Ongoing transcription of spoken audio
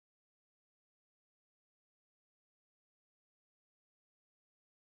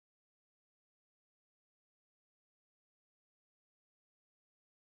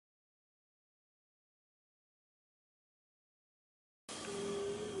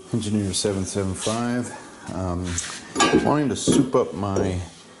Engineer 775. Wanting to soup up my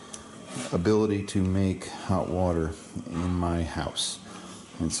ability to make hot water in my house.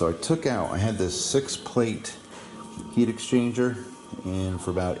 And so I had this 6-plate heat exchanger in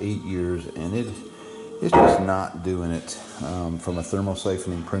for about 8 years, and it's just not doing it. From a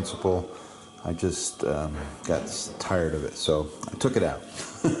thermosiphoning principle, I just got tired of it, so I took it out.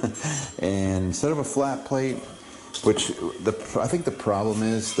 And instead of a flat plate, which I think the problem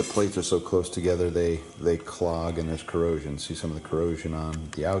is the plates are so close together, they clog and there's corrosion. See some of the corrosion on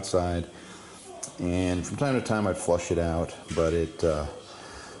the outside, and from time to time I'd flush it out, but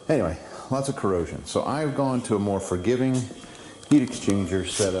anyway, lots of corrosion. So I've gone to a more forgiving heat exchanger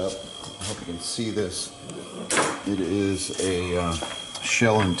setup. I hope you can see this. It is a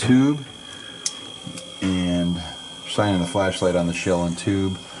shell and tube, and shining the flashlight on the shell and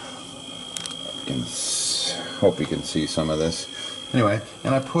tube. Hope you can see some of this. Anyway,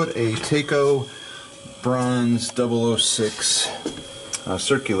 and I put a Taco Bronze 006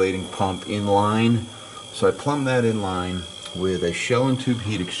 circulating pump in line. So I plumb that in line with a shell and tube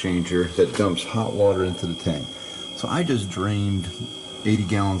heat exchanger that dumps hot water into the tank. So I just drained 80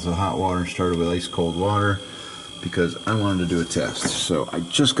 gallons of hot water and started with ice cold water because I wanted to do a test. So I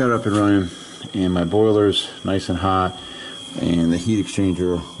just got up and running, and my boiler's nice and hot, and the heat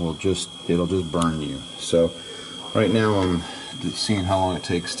exchanger it'll just burn you. So right now I'm seeing how long it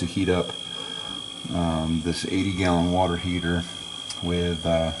takes to heat up this 80-gallon water heater with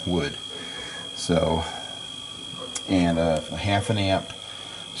wood. So, and a half an amp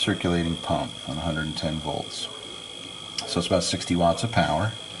circulating pump on 110 volts. So it's about 60 watts of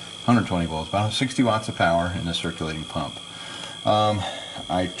power, 120 volts, about 60 watts of power in the circulating pump.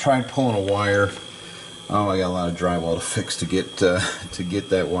 I tried pulling a wire. Oh, I got a lot of drywall to fix to get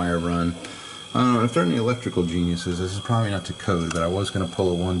that wire run. If there are any electrical geniuses, this is probably not to code, but I was going to pull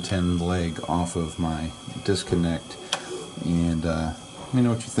a 110 leg off of my disconnect, and let me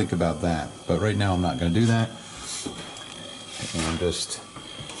know what you think about that. But right now I'm not going to do that. And I'm just,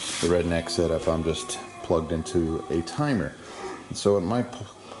 the redneck setup, I'm just plugged into a timer. And so what my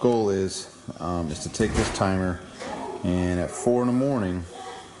goal is to take this timer, and at 4 in the morning,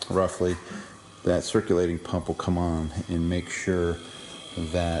 roughly, that circulating pump will come on and make sure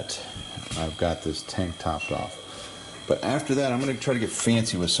that I've got this tank topped off. But after that, I'm going to try to get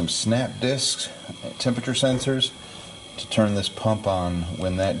fancy with some snap discs, temperature sensors, to turn this pump on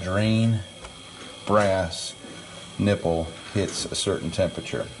when that drain brass nipple hits a certain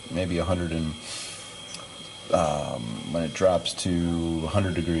temperature, maybe 100 and when it drops to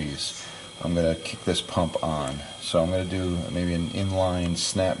 100 degrees, I'm going to kick this pump on. So I'm going to do maybe an inline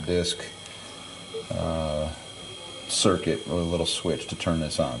snap disc circuit with a little switch to turn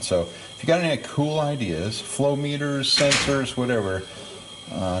this on. So if you got any cool ideas, flow meters, sensors, whatever,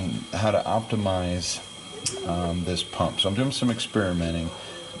 on how to optimize this pump. So I'm doing some experimenting.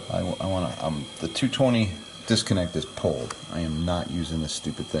 I want to, the 220 disconnect is pulled. I am not using this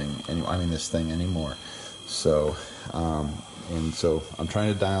stupid thing this thing anymore. So and so I'm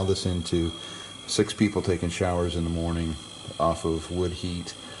trying to dial this into 6 people taking showers in the morning off of wood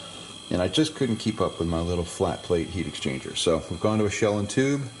heat. And I just couldn't keep up with my little flat plate heat exchanger. So we've gone to a shell and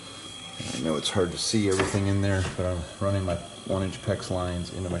tube. I know it's hard to see everything in there, but I'm running my 1-inch PEX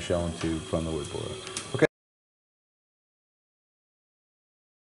lines into my shell and tube from the wood boiler. Okay.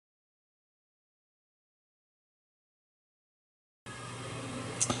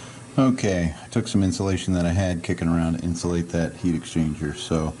 Okay, I took some insulation that I had kicking around to insulate that heat exchanger.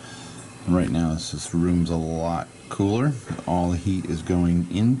 So right now this room's a lot cooler. All the heat is going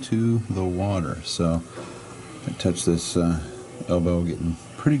into the water. So I touch this elbow, getting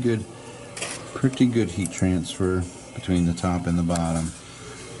pretty good heat transfer between the top and the bottom.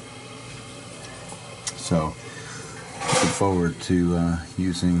 So looking forward to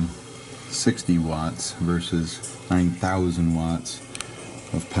using 60 watts versus 9,000 watts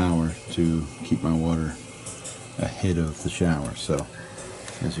of power to keep my water ahead of the shower. So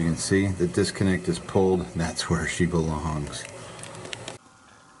as you can see, the disconnect is pulled. That's where she belongs.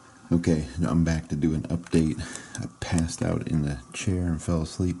 Okay, now I'm back to do an update. I passed out in the chair and fell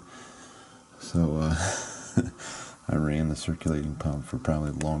asleep. So I ran the circulating pump for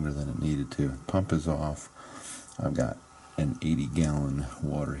probably longer than it needed to. Pump is off. I've got an 80-gallon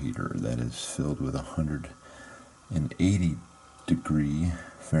water heater that is filled with 180 degree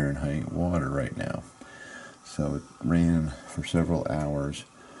Fahrenheit water right now. So it ran for several hours.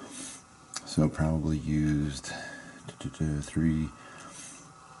 So probably used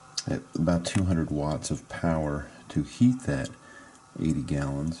about 200 watts of power to heat that 80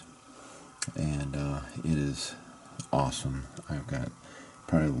 gallons. And it is awesome. I've got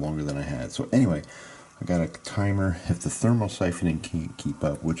probably longer than I had. So anyway, I got a timer. If the thermal siphoning can't keep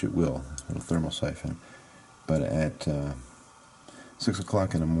up, which it will, it'll thermal siphon. But at 6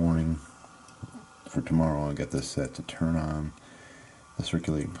 o'clock in the morning for tomorrow, I'll get this set to turn on the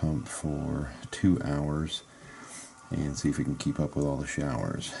circulating pump for 2 hours and see if it can keep up with all the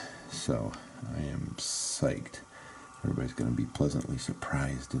showers. So I am psyched. Everybody's going to be pleasantly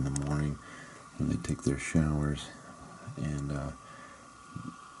surprised in the morning when they take their showers, and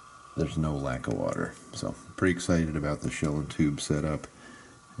there's no lack of water. So pretty excited about the shell and tube setup,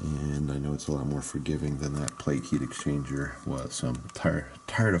 and I know it's a lot more forgiving than that plate heat exchanger was. So I'm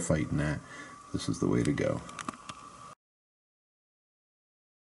tired of fighting that. This is the way to go.